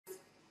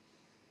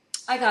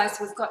Hi guys,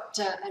 we've got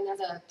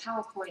another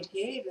PowerPoint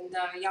here, even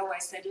though Yahweh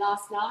said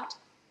last night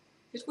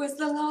it was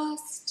the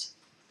last.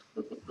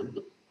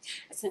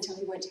 That's until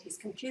he went to his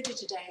computer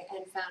today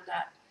and found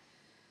out.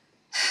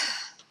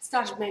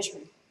 Started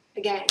measuring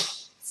again,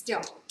 still.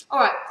 All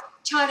right,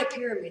 China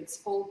pyramids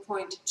all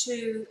point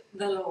to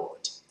the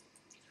Lord.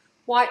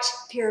 White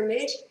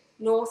pyramid,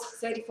 north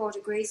 34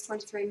 degrees,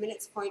 23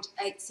 minutes,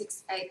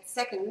 0.868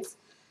 seconds,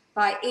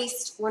 by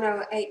east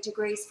 108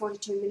 degrees,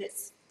 42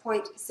 minutes,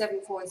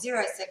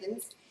 0.740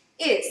 seconds,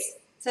 is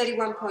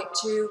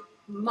 31.2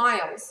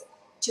 miles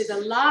to the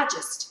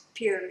largest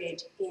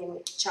pyramid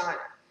in China.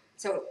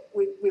 So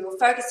we were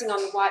focusing on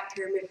the White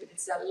Pyramid, but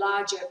it's a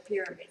larger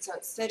pyramid. So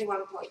it's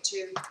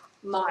 31.2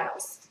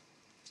 miles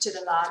to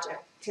the larger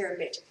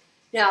pyramid.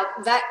 Now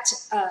that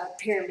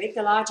pyramid,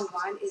 the larger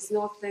one, is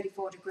north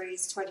 34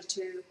 degrees,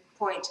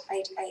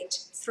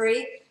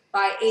 22.883,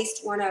 by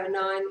east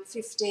 109,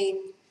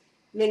 15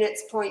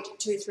 minutes,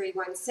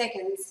 0.231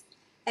 seconds,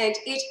 and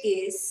it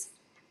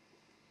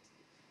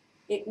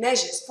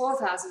measures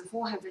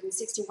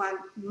 4,461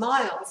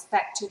 miles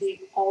back to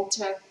the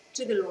altar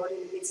to the Lord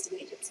in the midst of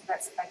Egypt. So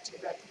that's back to the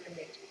Great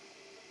Pyramid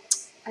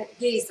at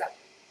Giza.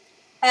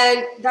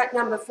 And that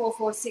number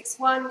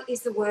 4461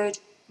 is the word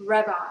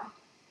rabbi.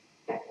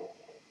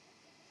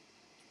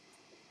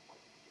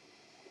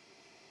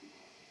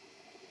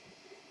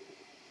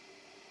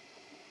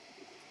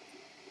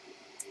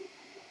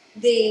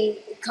 The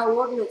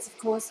coordinates, of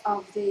course,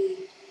 of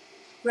the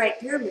Great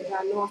Pyramid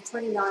are north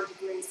 29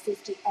 degrees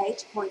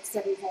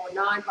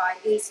 58.749 by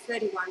east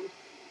 31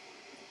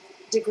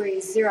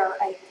 degrees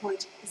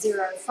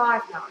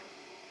 08.059.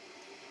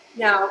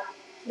 Now,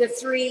 the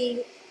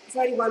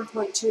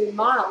 31.2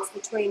 miles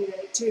between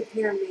the two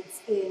pyramids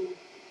in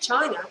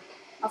China,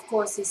 of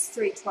course, is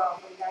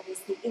 312, and that is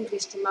the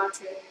English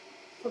gematria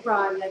for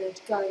Brian, Leonard,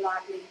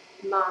 Golightly,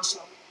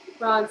 Marshall.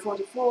 Brian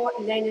 44,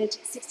 Leonard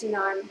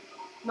 69,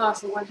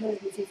 Marshall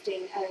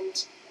 115,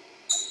 and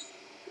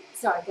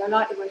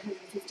Golightly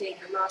 115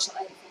 and Marshall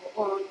 84,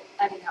 all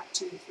adding up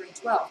to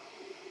 312.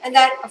 And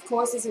that, of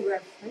course, is a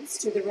reference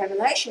to the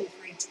Revelation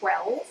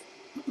 3:12,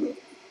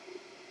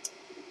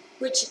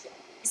 which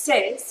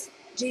says,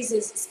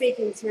 Jesus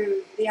speaking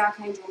through the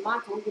Archangel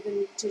Michael,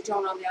 given to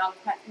John on the Isle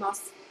of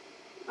Patmos,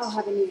 I'll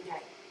have a new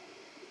name.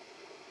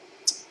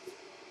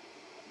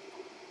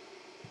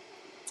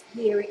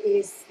 Here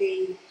is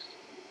the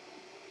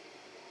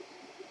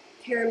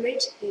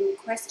pyramid in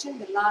question,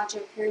 the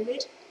larger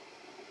pyramid.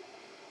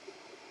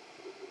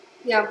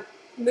 Now,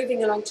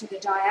 moving along to the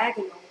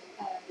diagonal,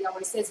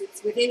 Yahweh says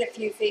it's within a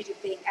few feet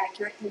of being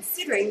accurate,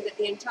 considering that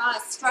the entire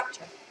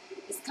structure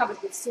is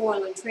covered with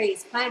soil and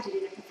trees planted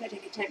in a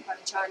pathetic attempt by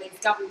the Chinese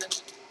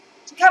government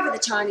to cover the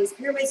Chinese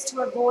pyramids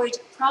to avoid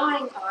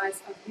prying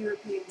eyes of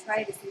European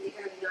traders in the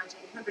early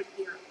 1900s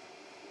era.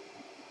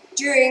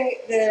 During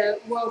the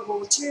World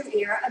War II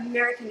era,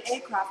 American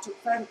aircraft took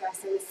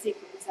photographs and the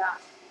secret was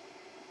out.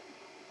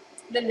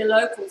 Then the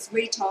locals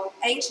retold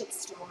ancient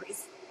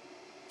stories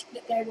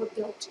that they were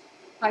built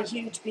by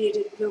huge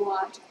bearded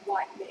blue-eyed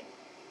white men.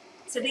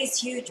 So these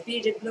huge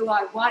bearded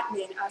blue-eyed white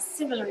men are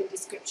similar in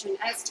description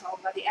as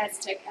told by the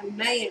Aztec and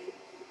Mayan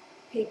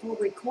people,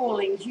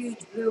 recalling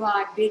huge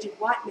blue-eyed bearded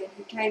white men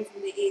who came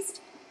from the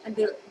east and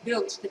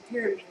built the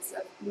pyramids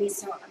of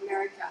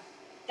Mesoamerica.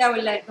 They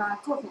were led by a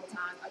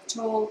Kukulkan, a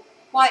tall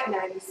white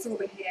man with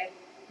silver hair,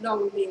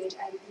 long beard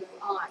and blue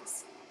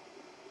eyes.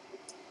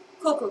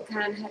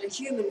 Kukulkan had a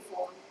human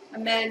form, a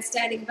man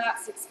standing about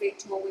 6 feet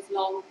tall with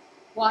long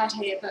white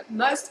hair, but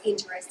most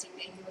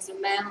interestingly, he was a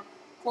male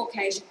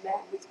Caucasian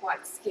man with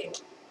white skin.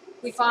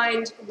 We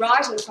find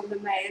writing from the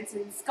Mayans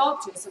and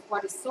sculptures of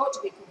what is thought to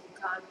be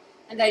Kukulkan,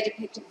 and they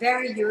depict a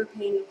very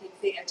European-looking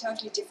figure,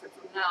 totally different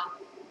from how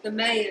the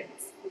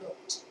Mayans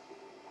looked.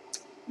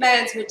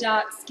 Mayans were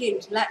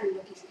dark-skinned,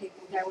 Latin-looking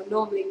people. They were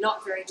normally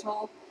not very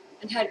tall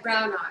and had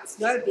brown eyes,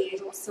 no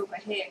beard or silver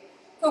hair.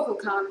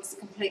 Kukulkan was a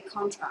complete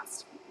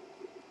contrast.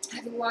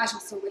 Having white or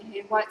silver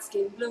hair, white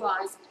skin, blue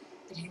eyes,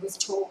 but he was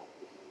tall.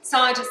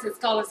 Scientists and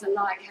scholars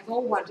alike have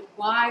all wondered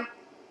why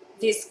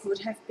this could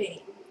have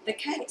been the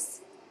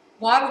case.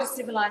 Why would a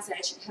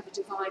civilization have a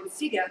divine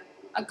figure,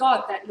 a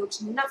god that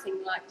looked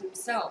nothing like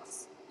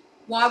themselves?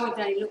 Why would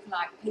they look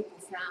like people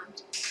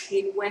found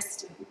in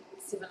Western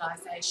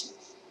civilization?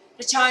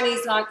 The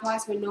Chinese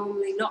likewise were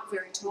normally not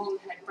very tall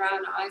and had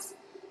brown eyes,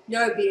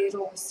 no beard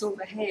or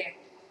silver hair.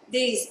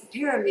 These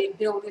pyramid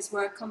builders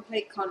were a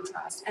complete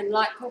contrast, and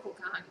like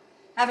Kukulkan,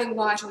 having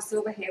white or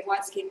silver hair,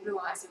 white skin, blue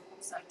eyes, and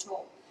also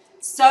tall.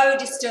 So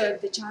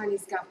disturbed the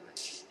Chinese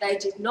government, they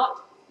did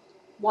not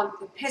want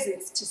the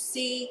peasants to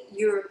see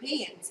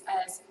Europeans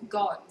as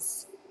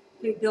gods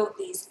who built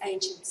these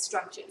ancient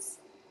structures.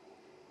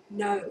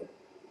 No,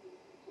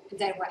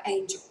 they were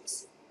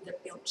angels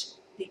that built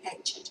the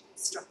ancient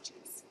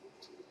structures.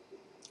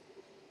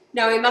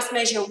 Now we must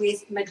measure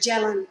with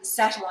Magellan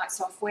satellite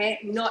software,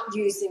 not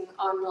using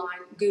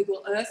online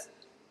Google Earth.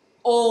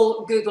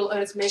 All Google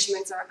Earth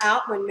measurements are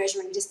out when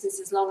measuring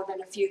distances longer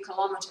than a few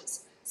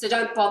kilometres, so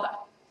don't bother.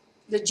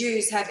 The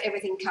Jews have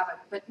everything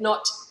covered, but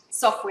not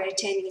software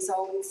 10 years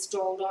old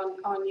installed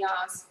on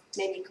Yah's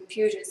many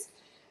computers.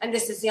 And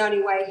this is the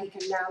only way he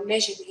can now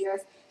measure the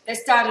Earth. They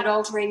started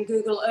altering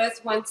Google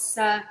Earth once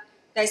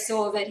they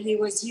saw that he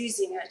was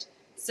using it.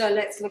 So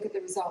let's look at the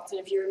results. And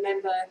if you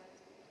remember,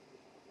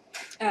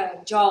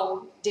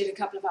 Joel did a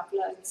couple of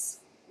uploads,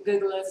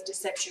 Google Earth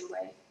Deception,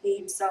 where he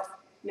himself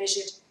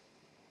measured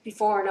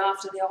before and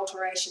after the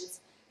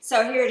alterations.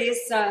 So here it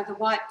is, the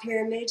White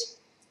Pyramid.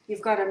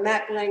 You've got a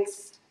map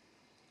length,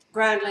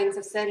 ground length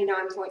of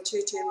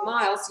 39.22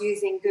 miles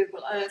using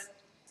Google Earth.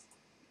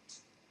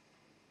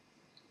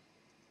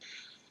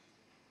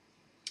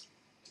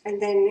 And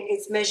then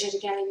it's measured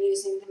again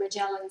using the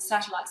Magellan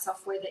satellite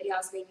software that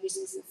Yah's been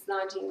using since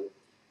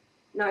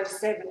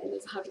 1997, and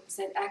it's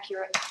 100%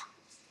 accurate.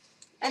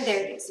 And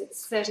there it is,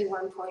 it's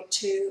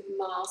 31.2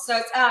 miles. So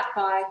it's out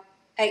by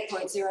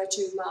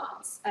 8.02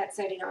 miles at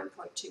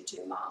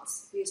 39.22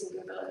 miles using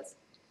Google Earth.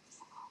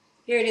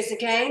 Here it is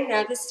again,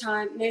 now this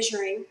time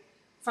measuring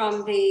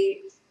from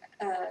the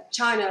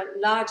China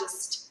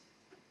largest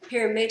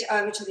pyramid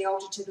over to the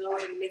altar to the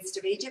Lord in the midst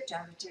of Egypt,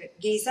 over to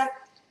Giza.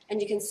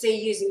 And you can see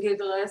using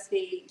Google Earth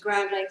the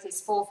ground length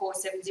is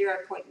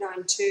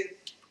 4470.92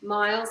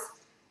 miles,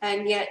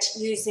 and yet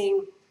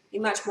using the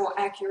much more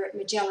accurate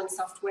Magellan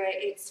software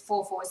it's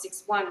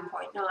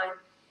 4461.9.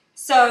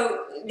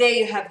 So there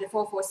you have the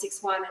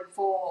 4461 and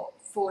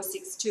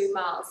 4462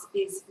 miles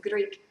is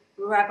Greek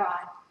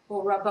rabbi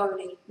or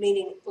Rabboni,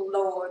 meaning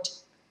Lord.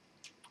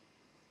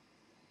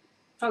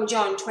 From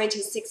John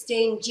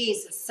 20:16,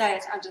 Jesus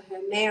saith unto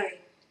her, Mary.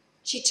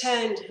 She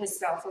turned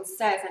herself and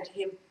saith unto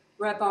him,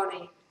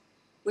 Rabboni,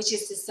 which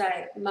is to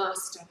say,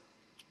 Master.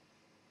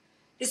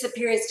 This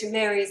appearance to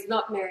Mary is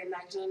not Mary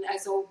Magdalene,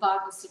 as all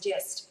Bibles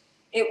suggest.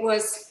 It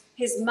was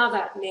his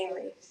mother,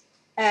 Mary,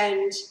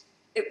 and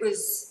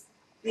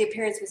the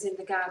appearance was in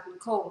the garden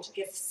called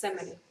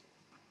Gethsemane.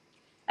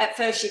 At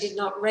first she did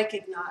not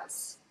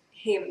recognize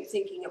him,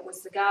 thinking it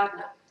was the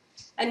gardener.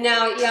 And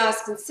now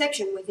Yah's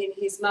conception within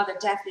his mother,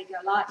 Daphne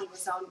Golightly,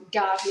 was on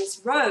Gardener's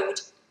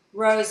Road,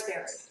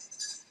 Rosebery.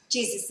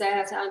 Jesus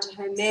saith unto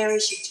her, Mary.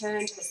 She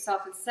turned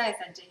herself and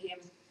saith unto him,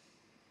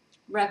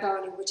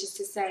 Rabboni, which is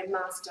to say,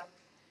 Master.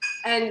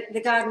 And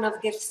the Garden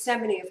of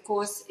Gethsemane, of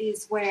course,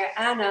 is where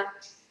Anna,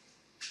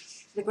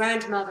 the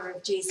grandmother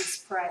of Jesus,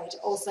 prayed,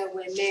 also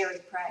where Mary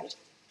prayed.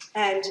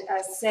 And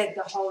as said,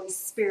 the Holy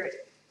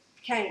Spirit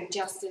came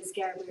just as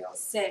Gabriel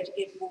said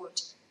it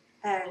would,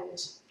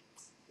 and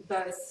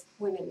both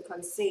women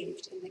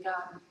conceived in the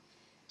garden.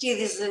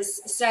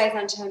 Jesus saith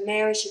unto her,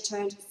 Mary. She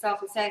turned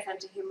herself and saith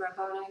unto him,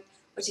 Rabboni,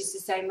 which is to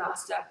say,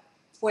 Master.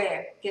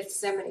 Where?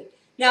 Gethsemane.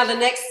 Now the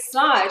next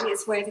slide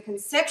is where the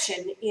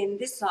conception in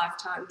this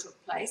lifetime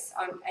took place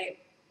on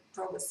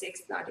April the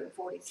 6th,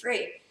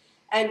 1943.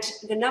 And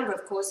the number,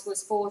 of course,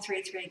 was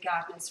 433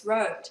 Gardener's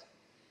Road.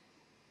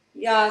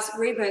 Yah's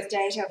rebirth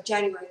date of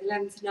January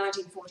 11th,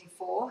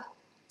 1944.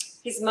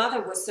 His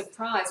mother was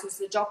surprised as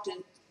the doctor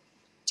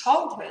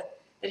told her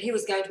that he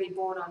was going to be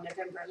born on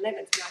November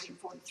 11th,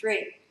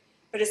 1943.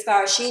 But as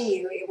far as she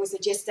knew, it was a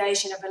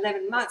gestation of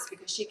 11 months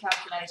because she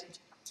calculated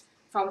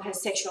from her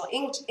sexual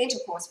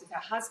intercourse with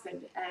her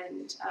husband,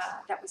 and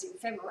that was in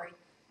February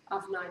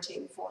of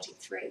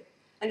 1943.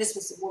 And this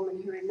was a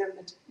woman who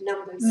remembered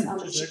numbers.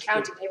 She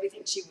counted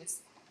everything. She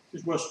was...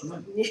 It's worse than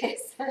me.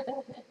 Yes.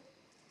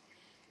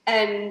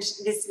 And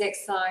this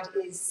next slide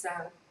is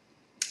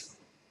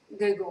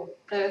Google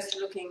Earth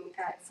looking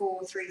at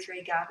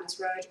 433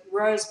 Gardeners Road,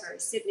 Rosebery,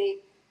 Sydney.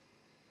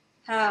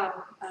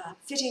 How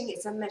fitting,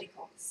 it's a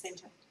medical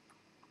centre.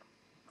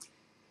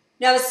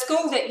 Now, the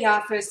school that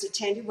Yah first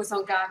attended was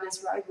on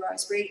Gardeners Road,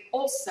 Rosebery.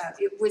 Also,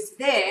 it was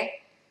there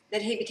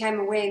that he became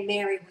aware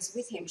Mary was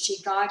with him.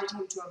 She guided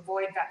him to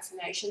avoid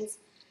vaccinations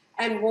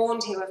and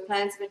warned him of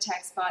plans of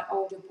attacks by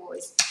older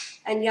boys.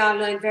 And Yah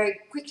learned very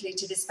quickly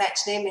to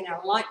dispatch them in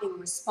a lightning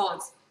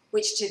response,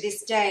 which to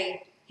this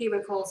day he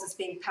recalls as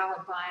being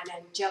powered by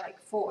an angelic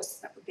force.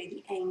 That would be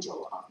the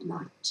angel of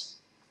might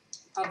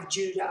of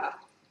Judah.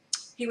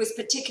 He was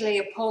particularly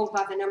appalled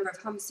by the number of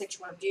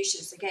homosexual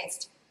abuses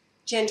against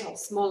gentle,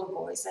 smaller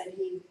boys, and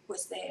he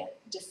was their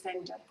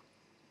defender.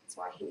 That's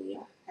why he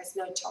has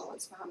no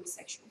tolerance for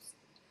homosexuals.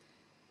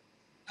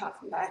 Apart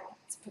from that,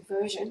 it's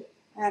perversion.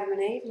 Adam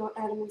and Eve, not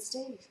Adam and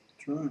Steve.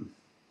 True.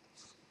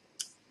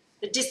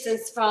 The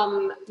distance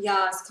from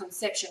Yah's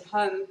conception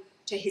home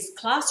to his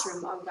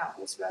classroom on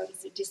Gardeners Road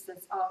is a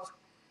distance of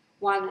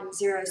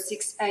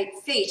 1068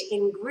 feet.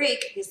 In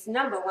Greek, this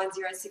number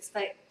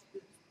 1068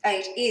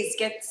 is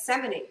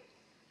Gethsemane,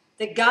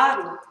 the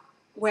garden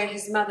where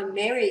his mother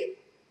Mary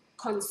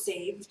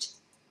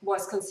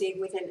was conceived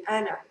within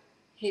Anna,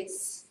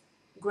 his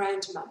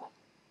grandmother.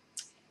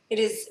 It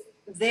is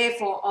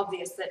therefore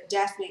obvious that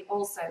Daphne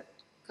also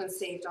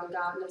conceived on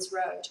Gardeners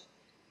Road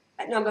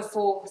at number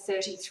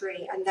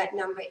 433, and that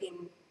number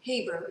in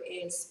Hebrew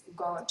is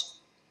God.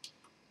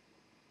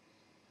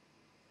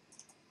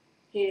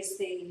 Here's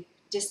the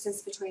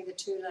distance between the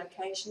two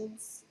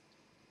locations,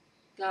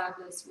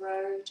 Gardeners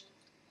Road.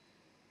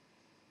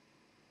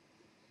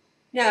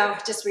 Now,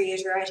 just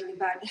reiterating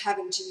about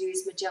having to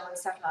use Magellan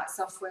satellite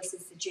software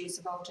since the Jews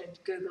have altered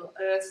Google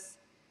Earth.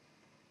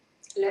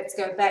 Let's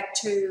go back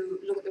to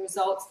look at the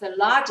results. The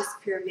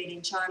largest pyramid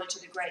in China to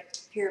the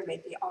Great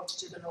Pyramid, the altar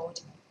to the Lord,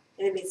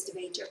 in the midst of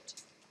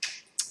Egypt.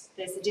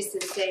 There's the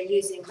distance there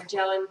using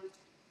Magellan,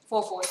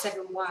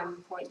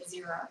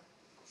 4471.0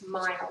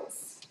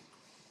 miles.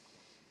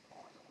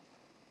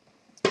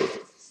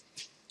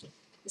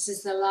 This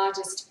is the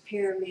largest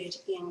pyramid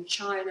in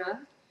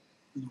China.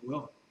 In the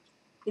world.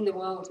 In the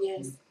world,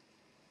 yes. Mm.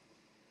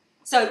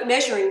 So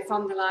measuring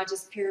from the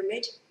largest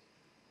pyramid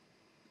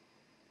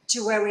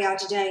to where we are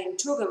today in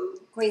Toowoomba,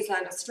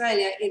 Queensland,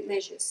 Australia, it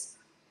measures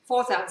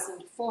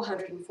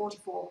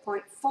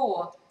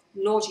 4,444.4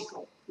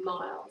 nautical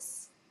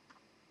miles.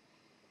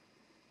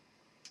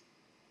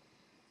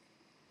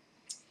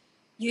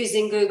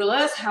 Using Google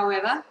Earth,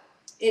 however,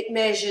 it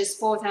measures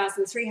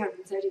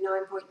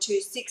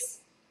 4,339.26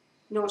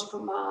 nautical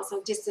miles,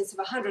 a distance of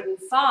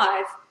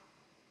 105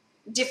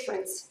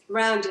 difference,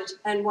 rounded,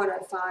 and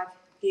 105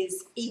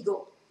 is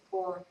eagle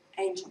or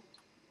angel.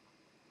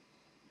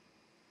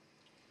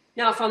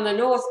 Now, from the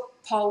North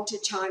Pole to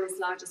China's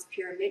largest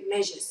pyramid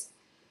measures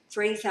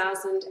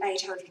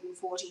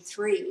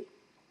 3,843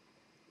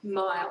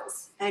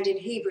 miles, and in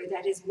Hebrew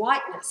that is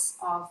whiteness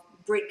of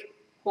brick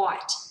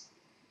white.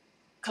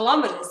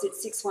 Kilometres,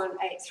 it's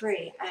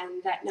 6183,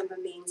 and that number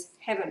means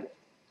heaven.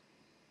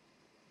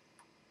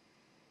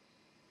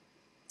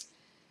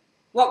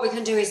 What we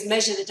can do is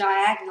measure the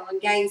diagonal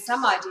and gain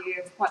some idea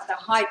of what the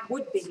height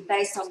would be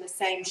based on the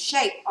same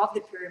shape of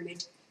the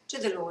pyramid to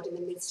the Lord in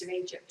the midst of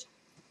Egypt.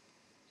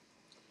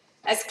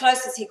 As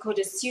close as he could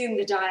assume,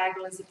 the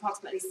diagonal is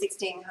approximately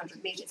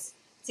 1,600 metres,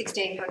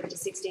 1,600 to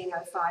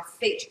 1,605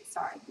 feet,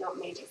 sorry, not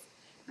metres.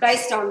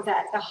 Based on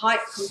that, the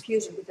height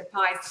computed with the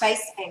pi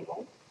face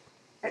angle,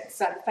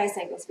 so the face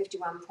angle is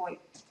 51 point.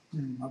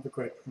 Of the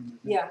Great Pyramid.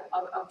 Yeah,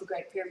 of the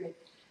Great Pyramid.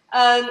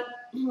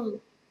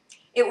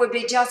 It would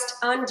be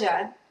just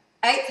under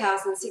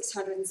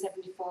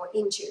 8,674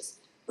 inches,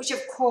 which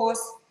of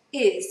course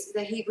is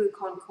the Hebrew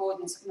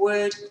Concordance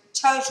word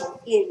total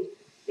in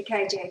the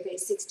KJV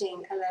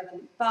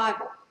 1611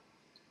 Bible.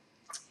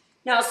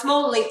 Now, a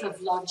small leap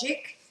of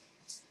logic.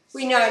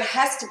 We know it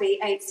has to be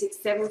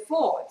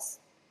 8674. It's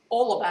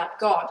all about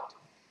God.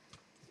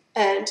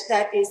 And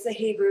that is the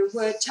Hebrew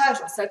word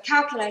total. So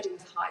calculating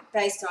the height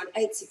based on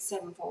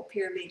 8674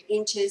 pyramid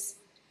inches,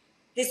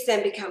 this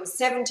then becomes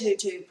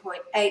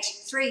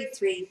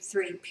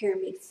 722.8333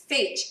 pyramid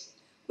feet.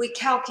 We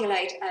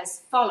calculate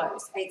as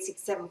follows: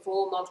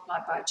 8674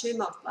 multiplied by 2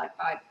 multiplied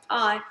by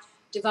pi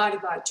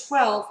divided by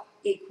 12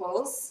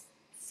 equals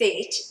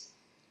feet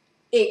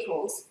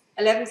equals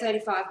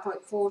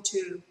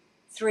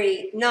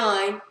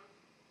 1135.4239,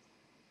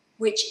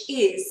 which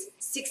is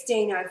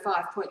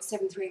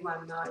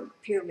 1605.7319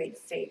 pyramid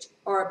feet,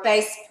 or a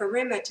base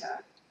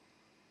perimeter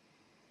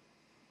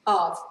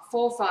of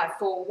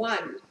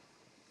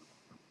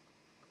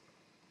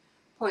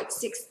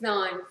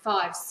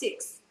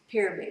 4541.6956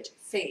 pyramid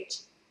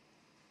feet.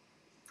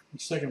 The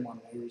second one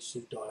there is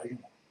the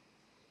diagonal.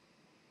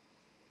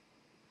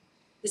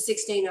 The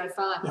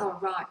 1605, yeah. Oh,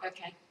 right,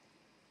 okay.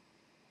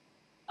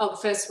 Oh, the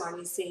first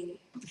one is the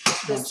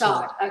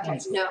side. Okay,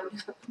 no,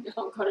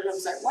 I've got it. I'm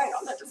saying, wait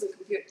on, that doesn't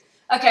compute.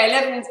 Okay,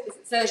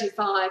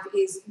 1135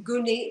 is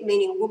guni,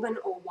 meaning woman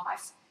or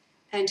wife,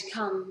 and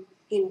come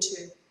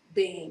into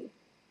being.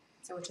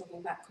 So we're talking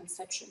about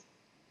conception.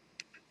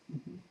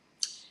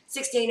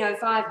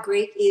 1605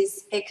 Greek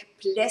is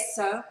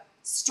ekplesso,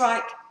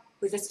 strike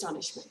with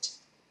astonishment.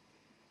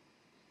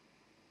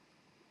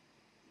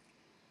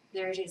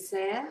 There it is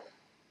there.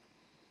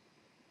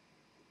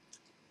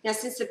 Now,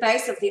 since the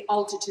base of the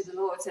altar to the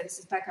Lord, so this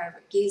is back over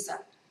at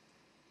Giza,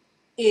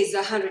 is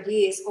 100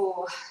 years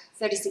or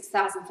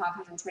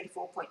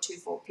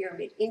 36,524.24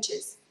 pyramid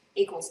inches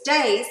equals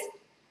days,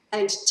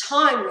 and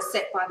time was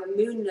set by the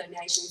moon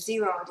lunation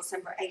 0 on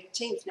December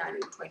 18th,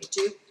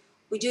 1922,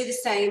 we do the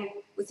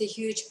same with the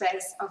huge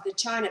base of the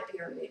China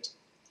pyramid.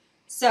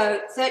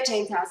 So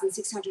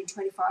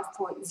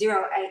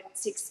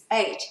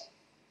 13,625.0868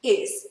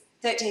 is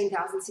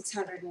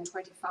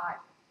 13,625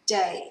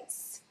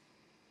 days.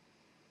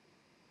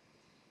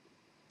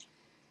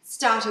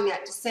 Starting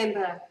at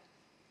December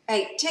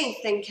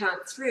 18th, then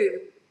count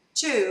through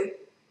to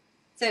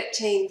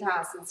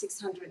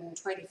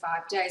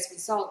 13,625 days,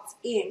 results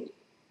in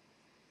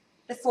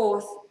the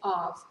 4th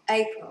of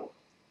April,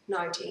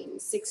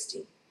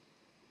 1960.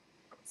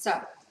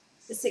 So,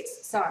 the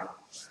 6th, sorry,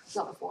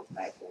 not the 4th of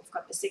April, we've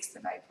got the 6th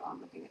of April,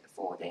 I'm looking at the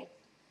 4 there.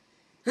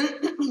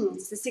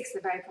 It's the 6th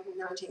of April,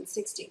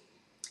 1960.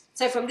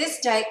 So from this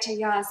date to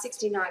Yah's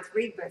 69th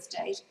rebirth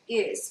date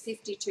is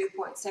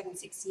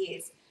 52.76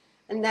 years.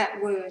 And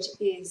that word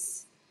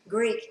is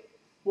Greek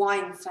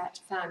wine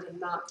fat, found in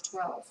Mark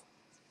 12,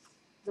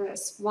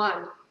 verse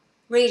 1.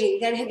 Reading,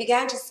 then he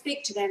began to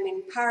speak to them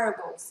in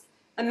parables.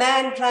 A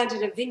man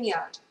planted a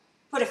vineyard,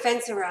 put a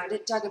fence around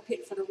it, dug a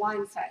pit for the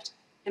wine fat,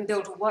 and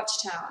built a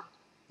watchtower.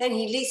 Then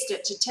he leased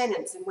it to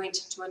tenants and went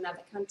to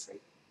another country.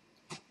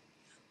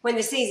 When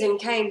the season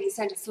came, he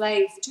sent a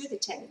slave to the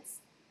tenants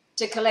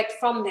to collect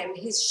from them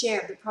his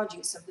share of the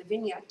produce of the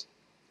vineyard.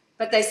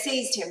 But they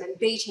seized him and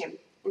beat him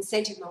and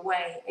sent him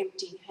away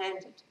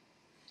empty-handed.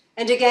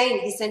 And again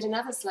he sent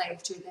another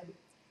slave to them.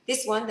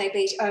 This one they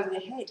beat over the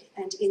head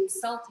and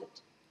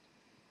insulted.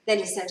 Then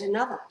he sent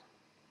another,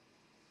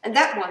 and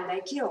that one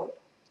they killed.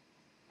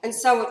 And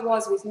so it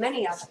was with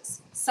many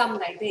others. Some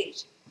they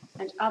beat,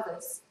 and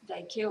others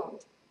they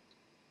killed.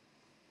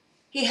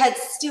 He had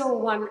still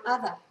one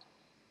other,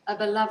 a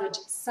beloved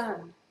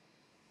son.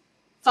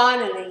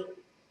 Finally,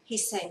 he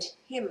sent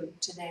him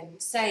to them,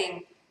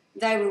 saying,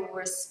 "They will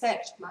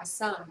respect my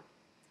son."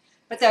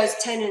 But those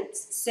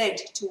tenants said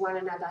to one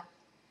another,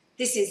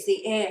 "This is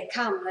the heir.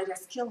 Come, let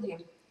us kill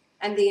him,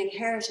 and the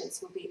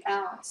inheritance will be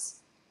ours."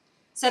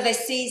 So they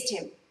seized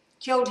him,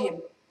 killed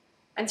him,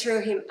 and threw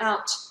him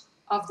out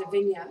of the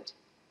vineyard.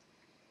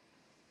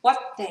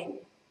 What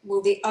then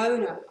will the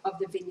owner of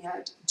the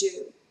vineyard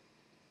do?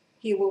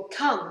 He will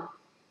come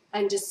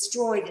and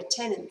destroy the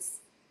tenants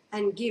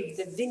and give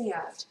the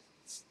vineyard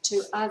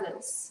to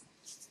others.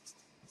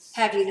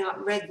 Have you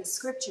not read the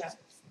scripture?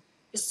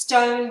 The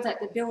stone that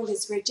the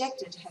builders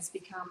rejected has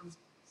become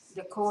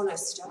the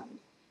cornerstone.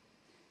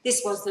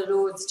 This was the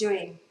Lord's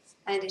doing,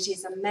 and it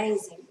is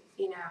amazing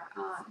in our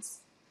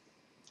eyes.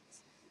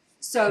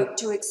 So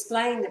to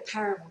explain the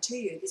parable to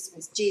you, this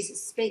was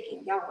Jesus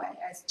speaking, Yahweh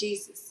as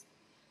Jesus.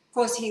 Of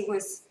course, he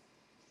was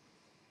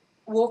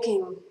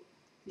walking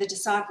the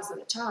disciples at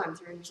the time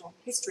through a little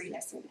history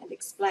lesson and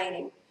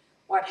explaining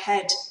what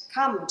had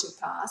come to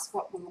pass,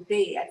 what will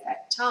be at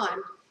that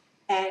time,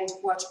 and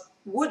what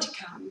would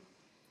come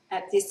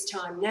at this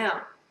time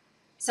now.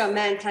 So a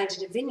man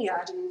planted a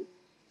vineyard and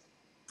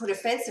put a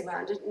fence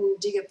around it and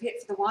dig a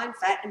pit for the wine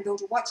vat and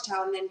built a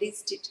watchtower and then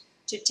leased it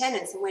to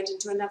tenants and went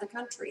into another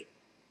country.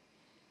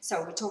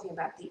 So we're talking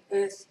about the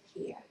earth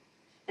here.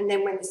 And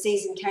then when the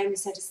season came, he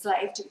sent a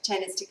slave to the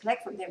tenants to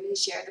collect from them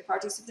his share of the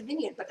produce of the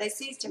vineyard. But they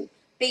seized him,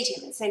 beat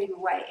him, and sent him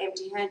away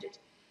empty-handed.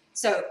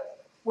 So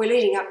we're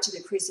leading up to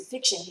the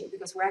crucifixion here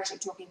because we're actually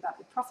talking about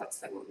the prophets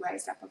that were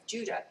raised up of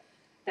Judah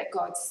that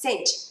God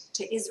sent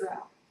to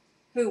Israel,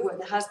 who were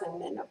the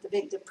husbandmen of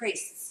the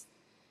priests.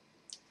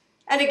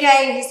 And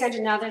again, he sent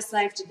another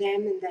slave to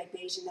them, and they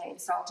beat and they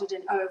insulted,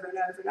 and over and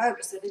over and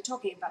over. So they're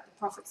talking about the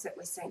prophets that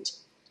were sent,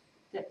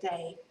 that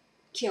they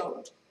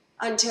killed,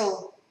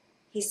 until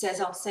he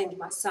says, "I'll send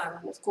my son."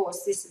 And of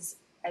course, this is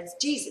as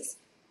Jesus,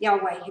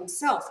 Yahweh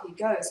himself, he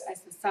goes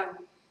as the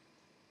son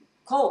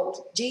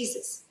called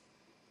Jesus.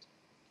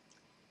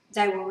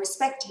 They will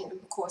respect him.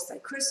 Of course, they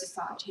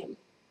crucified him.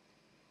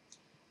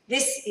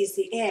 This is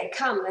the heir.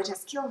 Come, let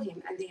us kill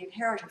him, and the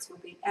inheritance will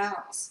be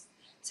ours.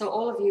 So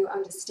all of you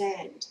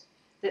understand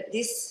that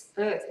this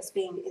earth has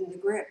been in the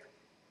grip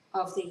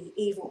of the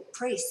evil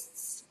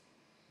priests.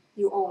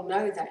 You all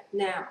know that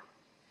now.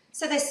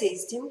 So they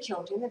seized him,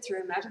 killed him, and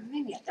threw him out of the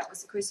vineyard. That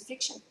was the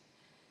crucifixion.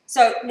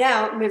 So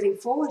now, moving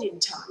forward in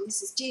time,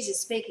 this is Jesus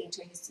speaking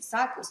to his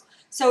disciples.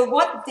 So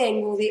what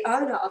then will the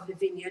owner of the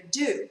vineyard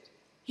do?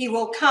 He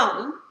will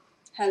come,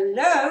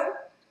 hello,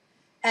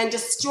 and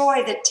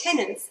destroy the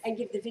tenants and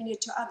give the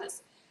vineyard to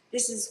others.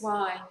 This is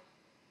why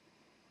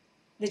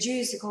the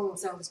Jews who call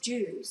themselves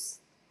Jews,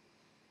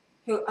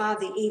 who are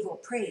the evil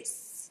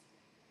priests,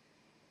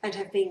 and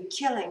have been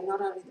killing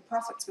not only the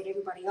prophets but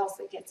everybody else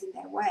that gets in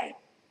their way,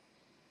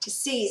 to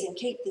seize and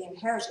keep the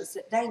inheritance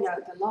that they know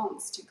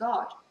belongs to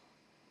God.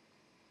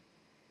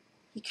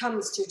 He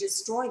comes to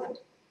destroy them.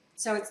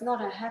 So it's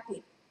not a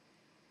happy.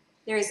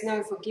 There is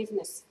no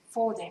forgiveness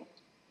for them.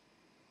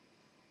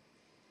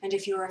 And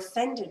if you're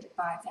offended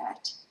by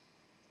that,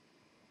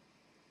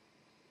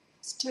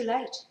 it's too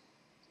late.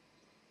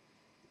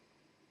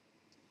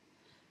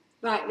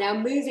 Right, now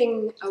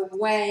moving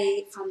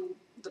away from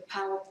the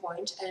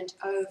PowerPoint and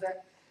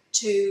over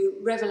to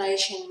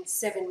Revelation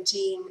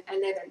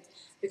 17:11,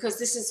 because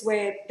this is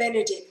where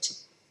Benedict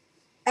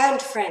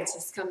and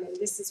Francis come in.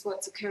 This is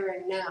what's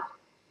occurring now.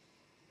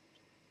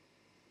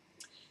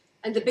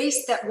 And the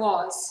beast that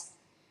was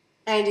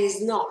and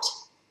is not,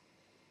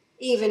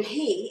 even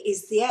he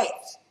is the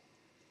eighth,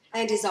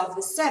 and is of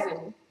the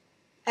seven,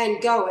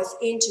 and goeth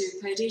into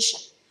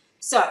perdition.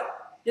 So,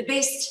 the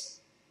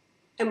beast,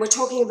 and we're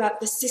talking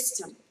about the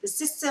system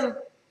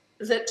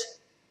that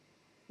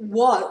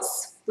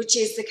was, which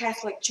is the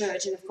Catholic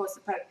Church, and of course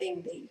the Pope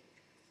being the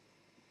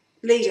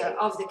leader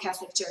of the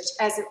Catholic Church,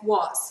 as it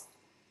was.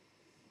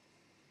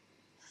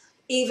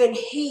 Even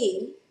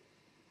he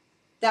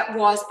that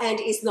was and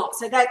is not.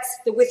 So that's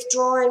the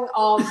withdrawing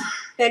of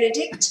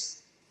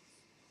Benedict.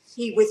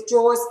 He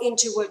withdraws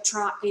into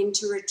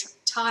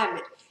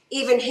retirement.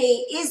 Even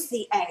he is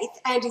the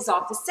eighth and is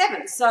of the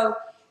seven. So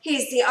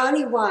he's the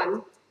only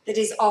one that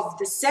is of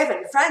the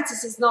seven.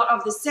 Francis is not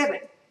of the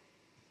seven.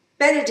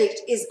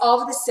 Benedict is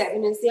of the seven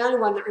and is the only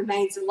one that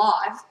remains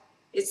alive.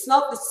 It's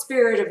not the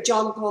spirit of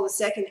John Paul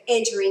II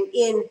entering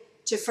in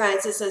to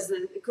Francis, as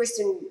the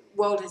Christian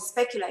world has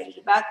speculated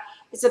about.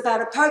 It's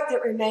about a pope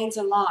that remains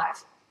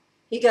alive.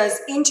 He goes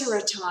into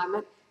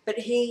retirement, but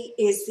he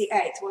is the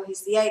eighth. Well,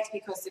 he's the eighth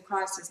because the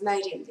Christ has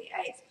made him the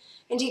eighth.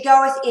 And he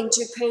goeth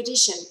into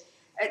perdition.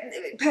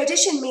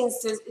 Perdition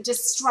means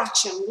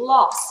destruction,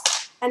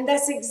 loss. And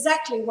that's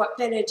exactly what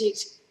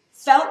Benedict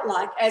felt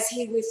like as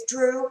he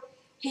withdrew.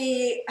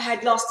 He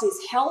had lost his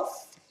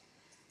health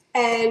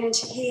and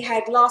he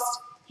had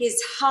lost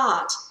his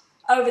heart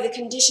over the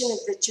condition of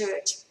the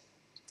church.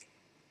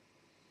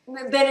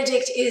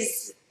 Benedict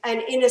is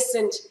an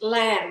innocent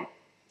lamb,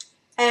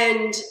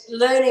 and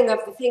learning of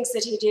the things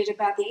that he did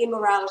about the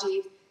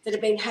immorality that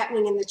had been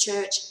happening in the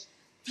church,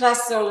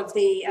 plus all of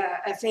the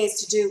affairs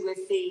to do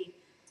with the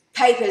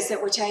papers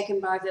that were taken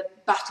by the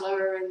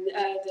butler and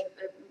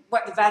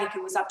what the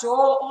Vatican was up to,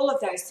 all of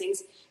those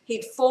things.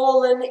 He'd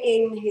fallen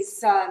in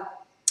his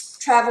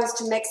travels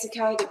to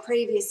Mexico the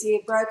previous year,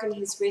 broken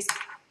his wrist.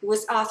 He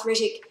was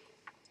arthritic,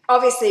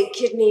 obviously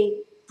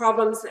kidney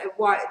problems.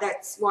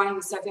 That's why he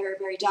was so very,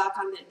 very dark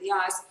under the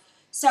eyes.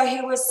 So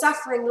he was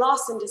suffering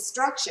loss and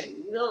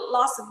destruction.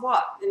 Loss of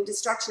what? And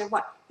destruction of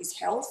what? His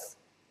health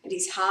and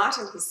his heart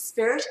and his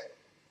spirit.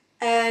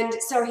 And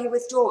so he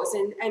withdraws.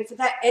 And for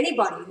that,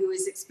 anybody who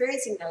is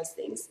experiencing those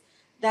things,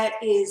 that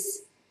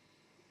is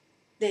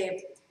their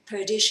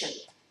perdition.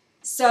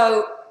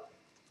 So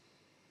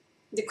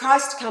the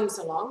Christ comes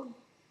along,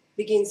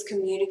 begins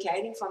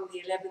communicating from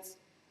the 11th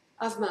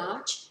of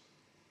March,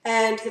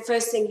 and the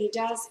first thing he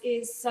does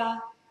is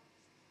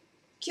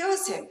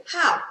cures him.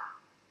 How?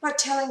 By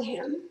telling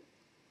him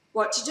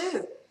what to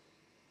do.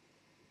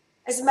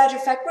 As a matter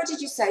of fact, what did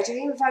you say to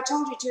him? If I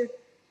told you to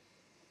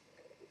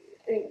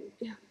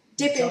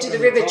dip into the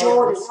River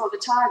Jordan or the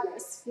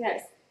Tigris,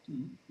 yes.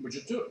 Would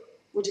you do it?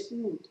 Would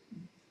you?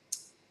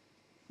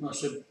 And I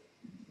said,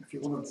 if you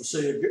wanted to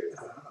see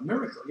a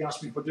miracle, he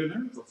asked me if I do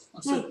miracles.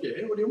 I said,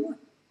 yeah, what do you want?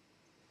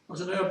 I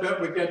said, how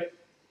about we get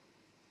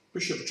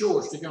Bishop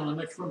George to go in the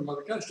next room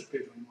like a ghost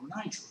appeared to him or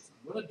an angel?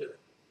 Well, I'd do it.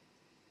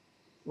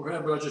 Or how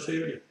about I just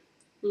heal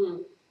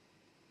you?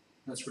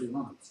 That's what he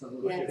wanted, so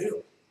that I could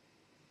heal.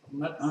 From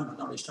that moment,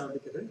 I was told he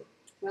could heal.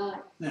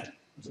 Right. Yeah.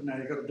 I said, now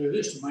you've got to do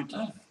this to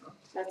maintain it. Right?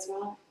 That's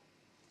right.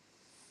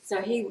 So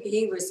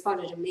he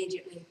responded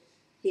immediately.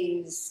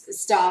 His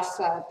staff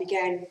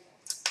began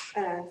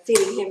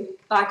feeding him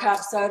bicarb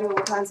soda, all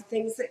kinds of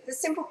things, the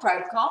simple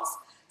protocols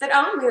that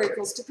are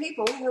miracles to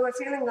people who are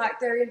feeling like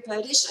they're in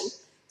perdition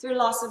through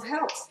loss of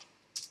health.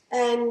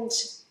 And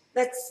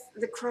that's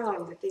the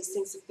crime, that these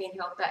things have been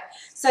held back.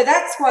 So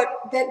that's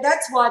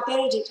why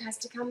Benedict has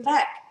to come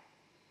back.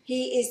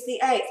 He is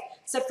the eighth.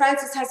 So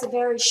Francis has a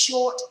very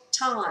short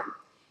time.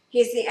 He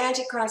is the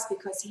Antichrist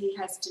because he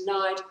has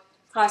denied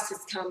Christ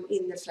has come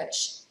in the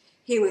flesh.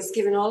 He was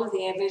given all of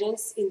the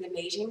evidence in the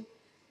meeting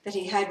that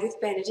he had with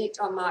Benedict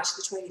on March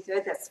the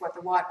 23rd. That's what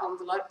the white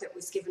envelope that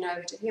was given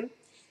over to him.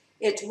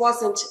 It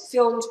wasn't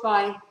filmed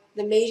by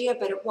the media,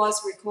 but it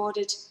was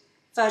recorded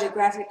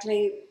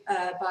photographically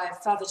by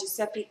Father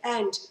Giuseppe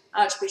and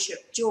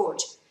Archbishop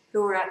George,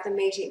 who were at the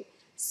meeting.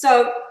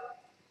 So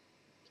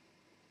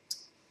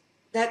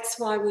that's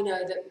why we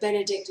know that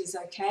Benedict is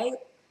okay.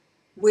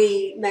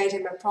 We made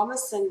him a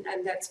promise, and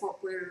that's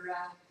what we're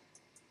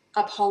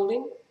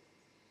upholding.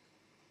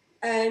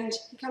 And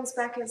he comes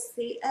back as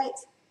the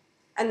eighth.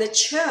 And the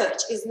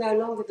church is no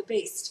longer the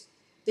beast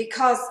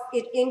because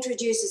it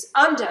introduces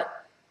under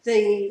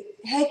the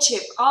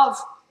headship of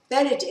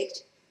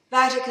Benedict,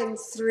 Vatican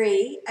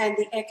III and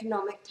the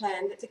economic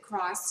plan that the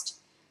Christ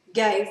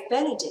gave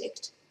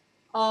Benedict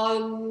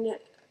on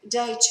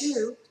day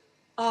 2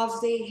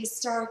 of the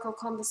historical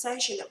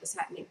conversation that was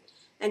happening.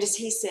 And as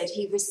he said,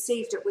 he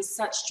received it with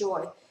such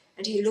joy,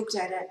 and he looked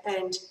at it,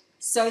 and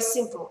so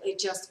simple, it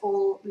just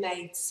all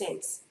made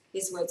sense,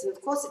 his words. And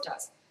of course it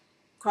does.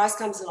 Christ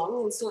comes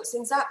along and sorts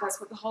things out. That's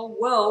what the whole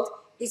world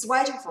is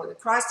waiting for, the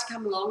Christ to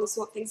come along and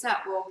sort things out.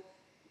 Well,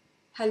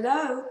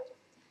 hello.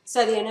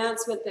 So the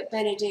announcement that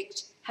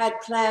Benedict had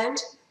planned,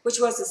 which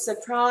was a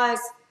surprise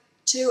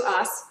to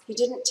us, he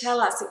didn't tell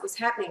us it was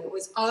happening. It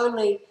was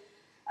only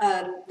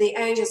the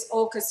angels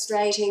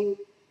orchestrating,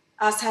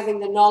 us having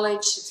the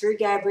knowledge through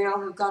Gabriel,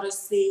 who got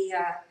us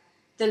the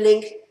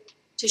link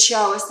to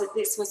show us that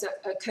this was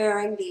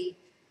occurring, the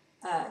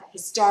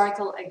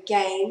historical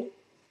again,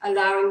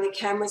 allowing the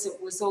cameras.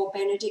 It was all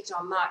Benedict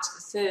on March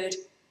the 3rd,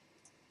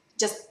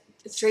 just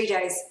 3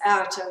 days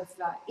out of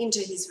into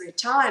his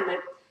retirement.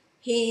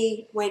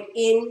 He went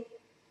in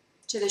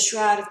to the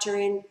Shroud of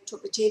Turin,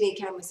 took the TV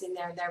cameras in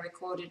there, and they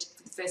recorded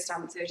for the first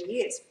time in 30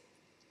 years.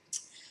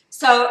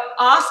 So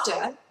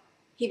after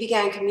he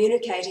began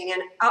communicating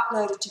and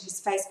uploaded to his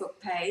Facebook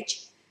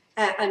page,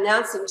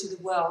 announcing to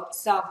the world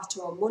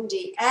Salvator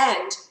Mundi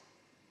and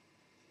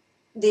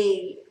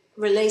the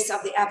release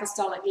of the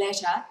Apostolic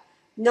letter,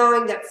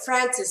 knowing that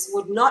Francis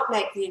would not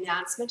make the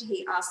announcement,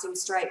 he asked him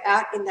straight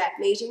out in that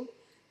meeting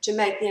to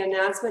make the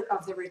announcement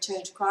of the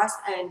return to Christ,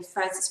 and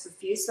Francis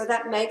refused. So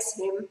that makes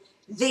him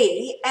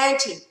the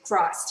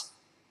Antichrist,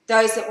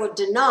 those that would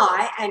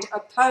deny and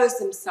oppose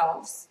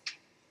themselves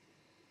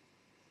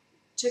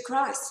to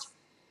Christ.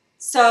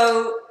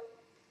 So,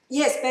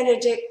 yes,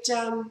 Benedict,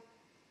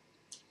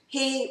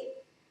 he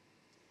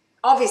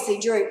obviously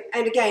during,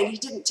 and again, he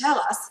didn't tell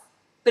us,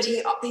 but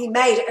he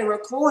made a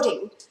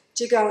recording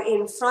to go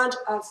in front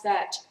of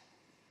that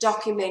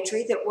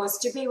documentary that was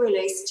to be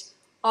released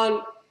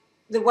on,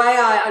 the way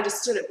I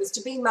understood it, was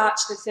to be March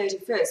the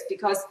 31st,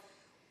 because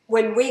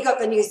when we got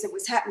the news that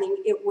was happening,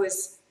 it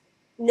was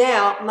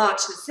now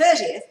March the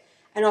 30th,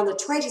 and on the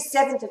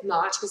 27th of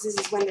March, because this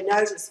is when the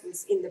notice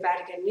was in the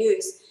Vatican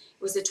News,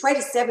 it was the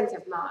 27th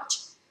of March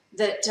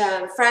that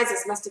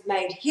Francis must have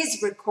made his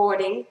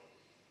recording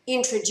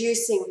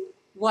introducing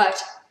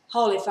what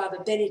Holy Father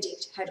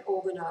Benedict had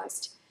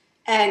organised,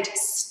 and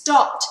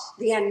stopped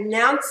the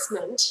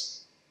announcement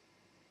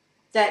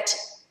that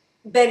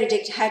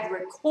Benedict had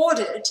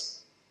recorded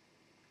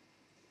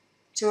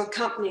to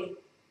accompany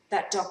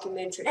that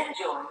documentary.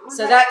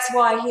 So that's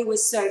why he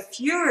was so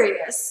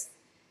furious.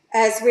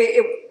 As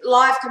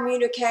live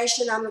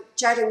communication, I'm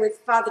chatting with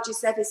Father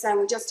Giuseppe saying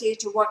we're just here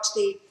to watch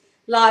the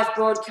live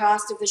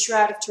broadcast of the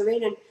Shroud of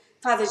Turin, and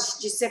Father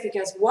Giuseppe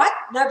goes, what?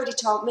 Nobody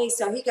told me.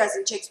 So he goes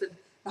and checks with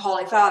the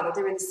Holy Father.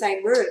 They're in the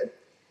same room.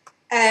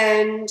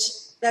 And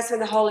that's when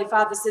the Holy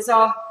Father says,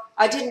 oh,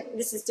 I didn't,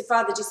 this is to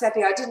Father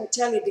Giuseppe, I didn't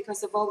tell you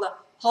because of all the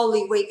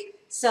Holy Week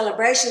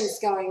celebrations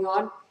going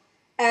on.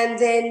 And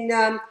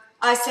then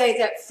I say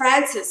that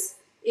Francis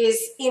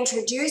is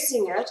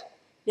introducing it.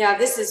 Now,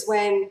 this is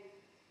when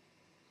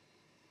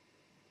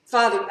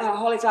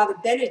Holy Father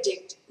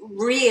Benedict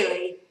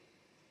really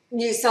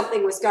knew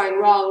something was going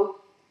wrong,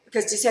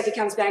 because Giuseppe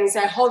comes back and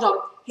says, hold on,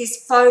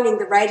 he's phoning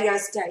the radio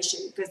station,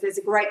 because there's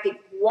a great big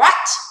what?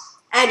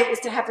 And it was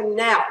to happen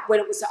now, when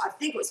it was, I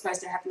think it was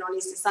supposed to happen on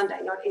Easter Sunday,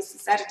 not Easter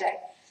Saturday.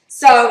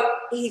 So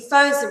he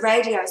phones the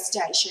radio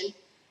station,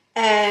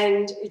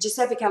 and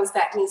Giuseppe comes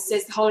back and he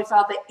says the Holy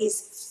Father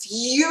is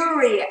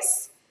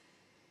furious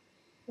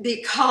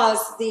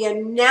because the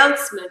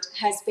announcement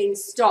has been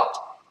stopped.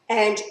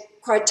 And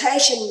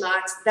quotation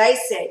marks, they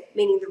said,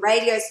 meaning the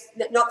radio,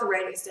 not the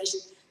radio station,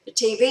 the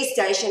TV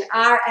station,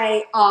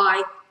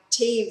 RAI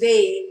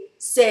TV,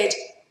 said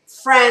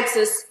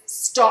Francis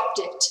stopped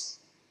it.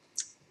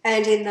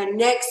 And in the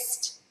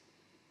next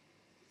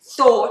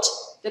thought,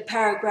 the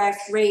paragraph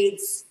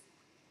reads,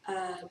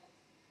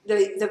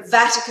 the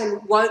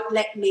Vatican won't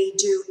let me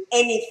do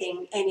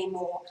anything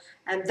anymore.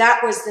 And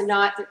that was the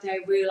night that they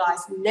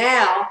realised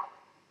now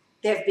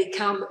they've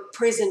become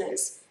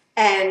prisoners.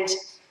 And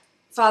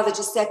Father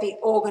Giuseppe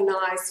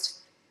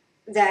organised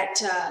that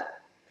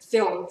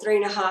film,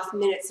 3.5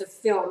 minutes of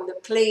film, the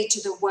plea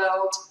to the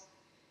world,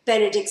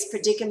 Benedict's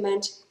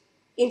predicament,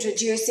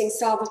 introducing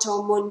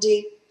Salvator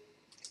Mundi,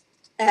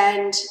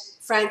 and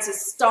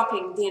Francis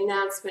stopping the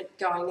announcement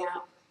going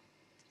out.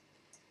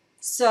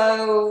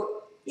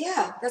 So,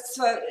 yeah, that's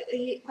what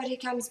he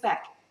comes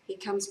back. He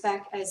comes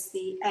back as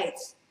the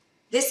 8th.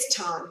 This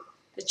time,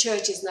 the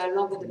church is no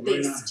longer the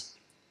beast.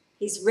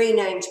 He's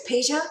renamed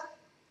Peter,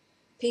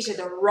 Peter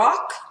the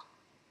Rock,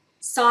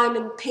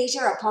 Simon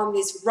Peter, upon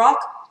this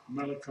rock,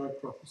 Malachi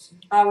prophecy,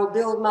 I will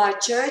build my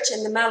church.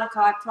 And the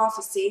Malachi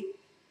prophecy,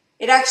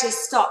 it actually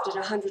stopped at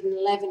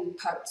 111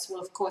 popes.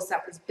 Well, of course,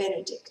 that was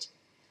Benedict.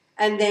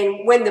 And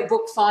then when the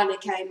book finally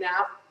came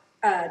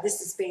out, this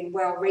has been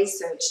well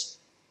researched,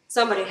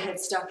 somebody had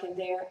stuck in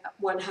there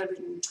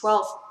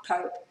 112th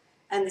pope,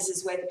 and this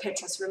is where the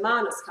Petrus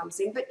Romanus comes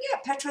in. But yeah,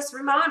 Petrus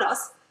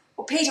Romanus,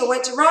 well, Peter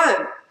went to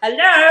Rome.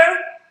 Hello?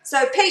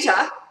 So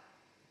Peter,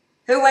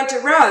 who went to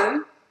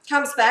Rome,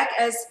 comes back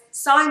as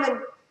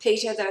Simon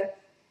Peter, the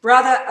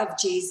brother of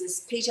Jesus,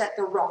 Peter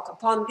the Rock.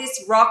 Upon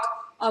this rock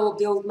I will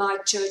build my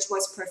church,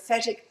 was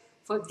prophetic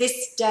for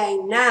this day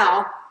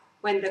now,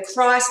 when the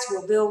Christ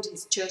will build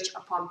his church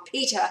upon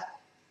Peter,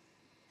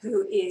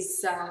 who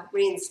is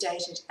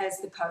reinstated as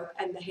the Pope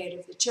and the head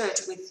of the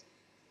church, with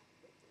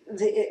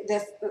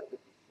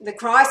the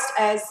Christ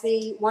as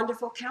the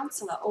wonderful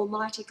counselor,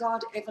 Almighty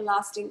God,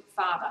 everlasting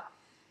Father.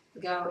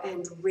 Go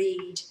and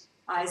read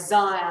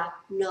Isaiah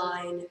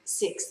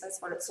 9:6.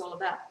 That's what it's all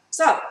about.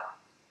 So,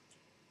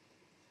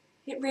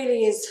 it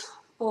really is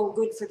all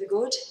good for the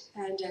good,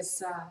 and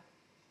as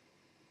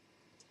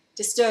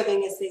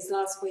disturbing as these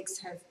last weeks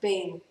have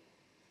been,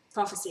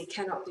 prophecy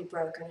cannot be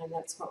broken, and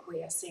that's what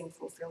we are seeing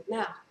fulfilled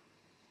now.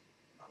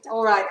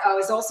 All right, I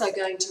was also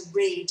going to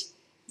read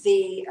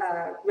the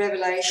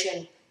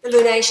Revelation, the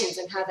lunations,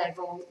 and how they've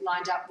all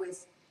lined up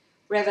with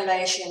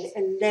Revelation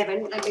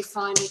 11. Let me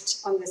find it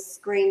on the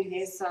screen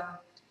here. So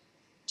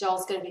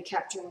Joel's going to be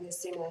capturing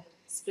this in a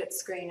split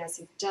screen as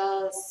he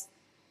does.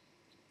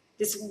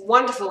 This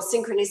wonderful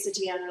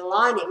synchronicity and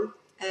aligning,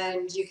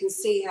 and you can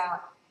see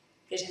how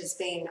it has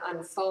been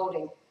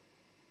unfolding.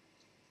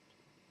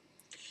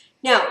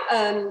 Now,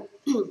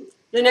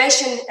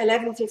 lunation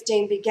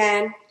 1115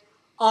 began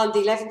on the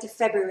 11th of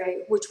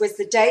February, which was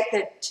the date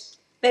that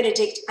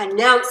Benedict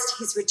announced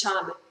his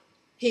retirement.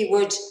 He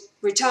would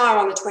retire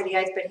on the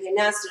 28th, but he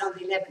announced it on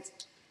the 11th.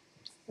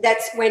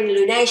 That's when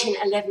lunation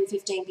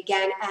 1115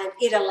 began, and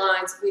it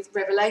aligns with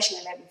Revelation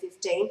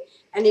 1115.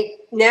 And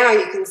now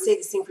you can see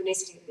the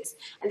synchronicity of this.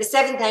 And the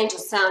seventh angel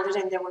sounded,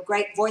 and there were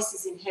great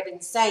voices in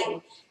heaven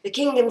saying, the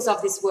kingdoms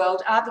of this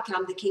world are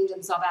become the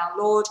kingdoms of our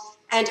Lord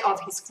and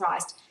of his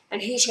Christ,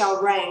 and he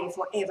shall reign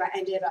forever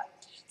and ever.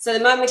 So the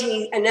moment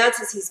he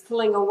announces he's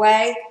pulling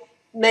away,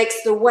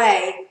 makes the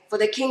way for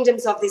the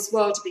kingdoms of this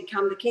world to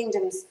become the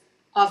kingdoms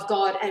of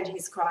God and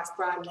his Christ.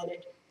 Brian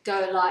Leonard,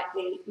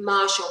 Golightly,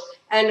 Marshall.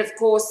 And of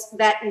course,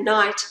 that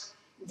night,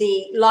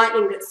 the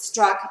lightning that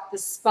struck the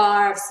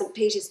spire of St.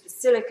 Peter's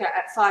Basilica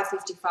at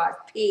 5:55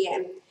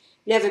 p.m.,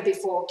 never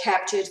before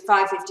captured.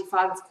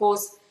 5:55, of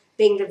course,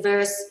 being the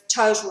verse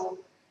total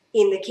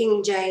in the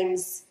King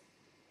James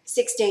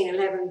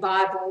 1611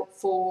 Bible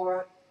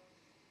for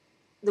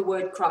the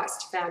word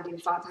Christ, found in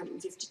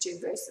 552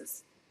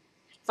 verses.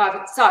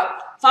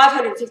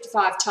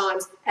 555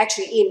 times,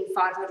 actually in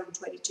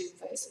 522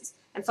 verses.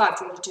 And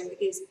 522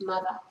 is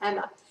Mother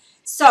Hammer.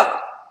 So,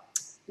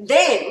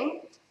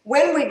 then,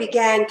 when we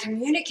began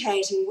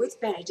communicating with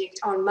Benedict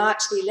on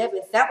March the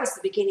 11th, that was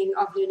the beginning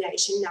of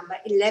lunation number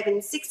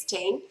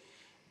 1116,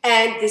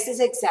 and this is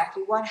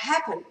exactly what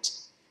happened.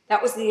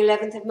 That was the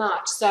 11th of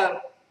March.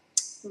 So,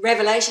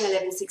 Revelation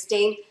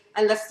 11:16,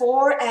 and the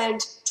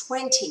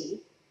 24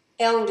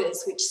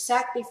 elders which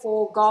sat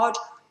before God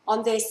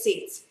on their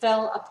seats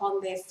fell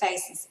upon their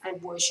faces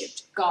and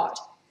worshipped God.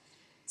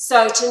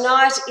 So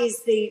tonight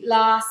is the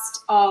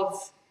last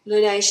of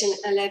lunation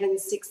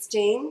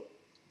 11:16.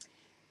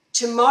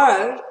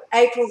 Tomorrow,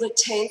 April the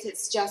 10th,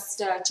 it's just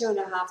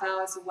 2.5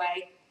 hours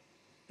away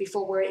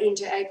before we're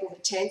into April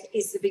the 10th,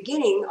 is the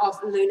beginning of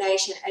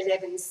lunation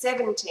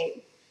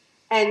 11:17.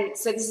 And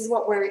so this is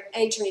what we're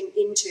entering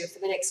into for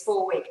the next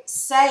 4 weeks,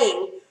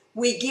 saying,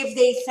 "We give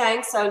thee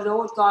thanks, O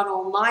Lord God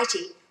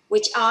Almighty,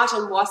 which art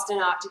and wast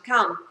and art to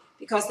come,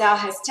 because thou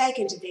hast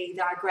taken to thee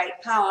thy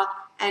great power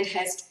and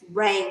hast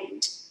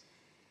reigned."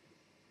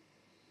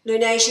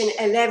 Lunation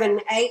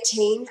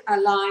 11:18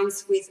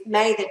 aligns with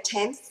May the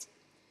 10th,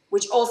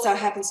 which also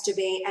happens to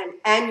be an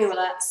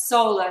annular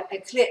solar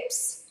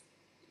eclipse.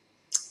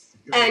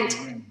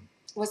 And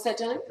what's that,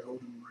 Dylan? The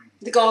golden ring.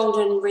 The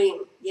golden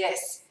ring,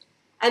 yes.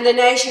 "And the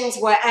nations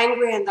were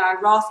angry, and thy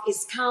wrath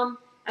is come,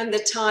 and the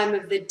time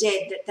of the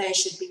dead that they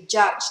should be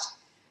judged,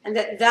 and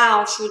that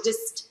thou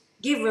shouldest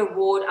give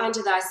reward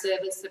unto thy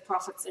servants the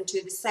prophets and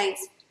to the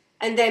saints,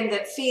 and them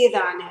that fear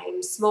thy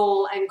name,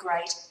 small and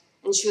great,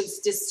 and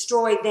shouldst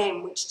destroy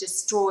them which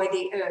destroy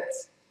the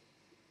earth."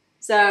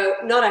 So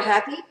not a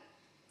happy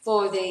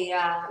for the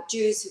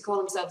Jews who call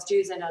themselves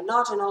Jews and are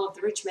not, and all of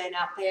the rich men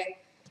out there,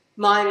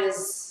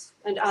 miners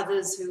and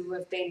others who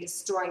have been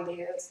destroying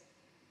the earth,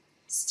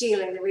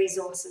 stealing the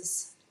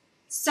resources.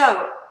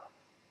 So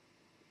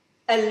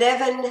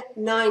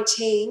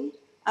 11:19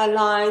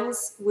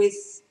 aligns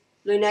with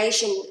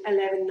lunation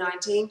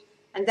 11:19,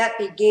 and that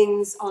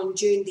begins on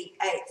June the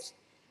 8th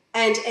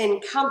and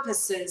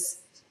encompasses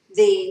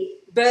the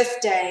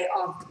birthday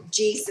of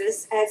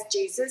Jesus, as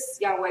Jesus,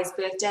 Yahweh's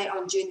birthday,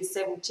 on June the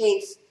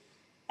 17th,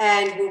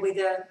 and will be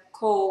the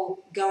call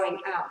going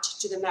out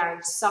to the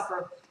marriage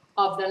supper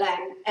of the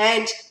Lamb.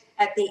 And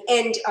at the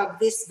end of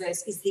this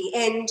verse is the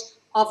end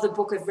of the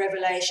book of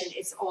Revelation.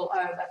 It's all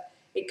over.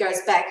 It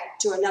goes back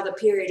to another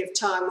period of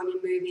time when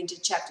you move into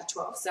chapter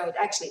 12. So it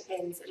actually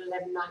ends at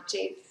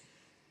 11:19.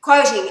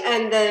 Quoting,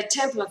 "And the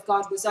temple of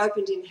God was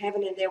opened in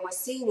heaven, and there was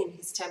seen in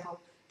his temple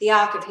the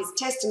ark of his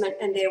testament,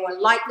 and there were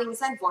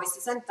lightnings and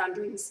voices and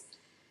thunderings,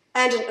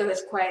 and an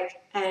earthquake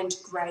and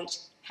great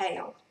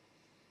hail."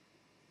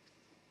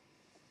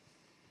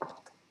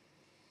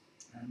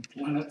 And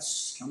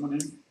planets coming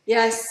in.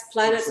 Yes,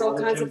 planets, all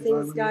That's kinds of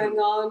things chemtrailing. going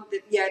on.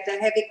 The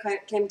heavy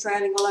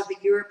chemtrailing all over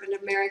Europe and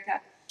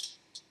America.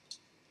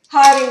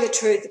 Hiding the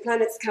truth, the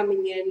planets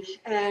coming in,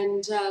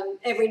 and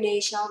every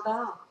knee shall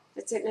bow.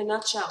 That's it in a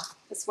nutshell.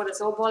 That's what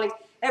it's all boiling.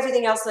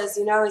 Everything else, as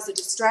you know, is a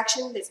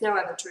distraction. There's no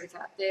other truth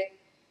out there.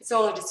 It's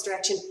all a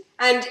distraction.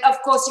 And,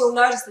 of course, you'll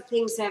notice that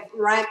things have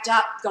ramped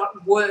up,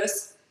 got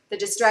worse, the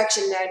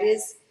distraction, that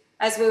is,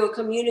 as we were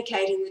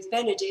communicating with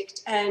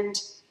Benedict,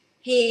 and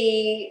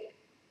he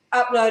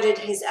uploaded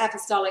his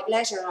apostolic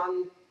letter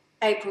on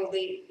March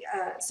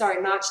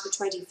the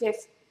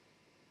 25th.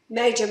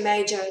 Major,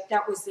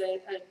 that was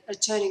a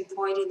turning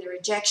point in the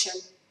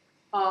rejection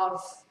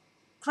of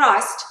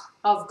Christ,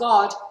 of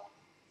God.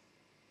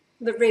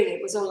 But really,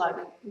 it was all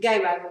over.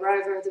 Game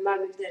over the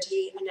moment that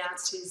he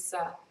announced his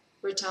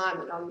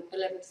retirement on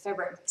 11th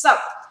February. So,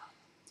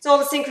 it's all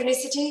the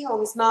synchronicity, all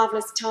this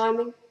marvellous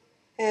timing,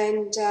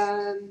 and,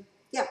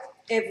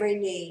 every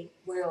knee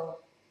will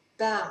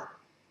bow.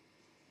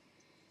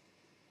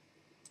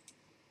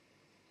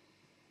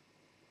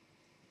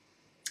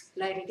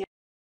 Lady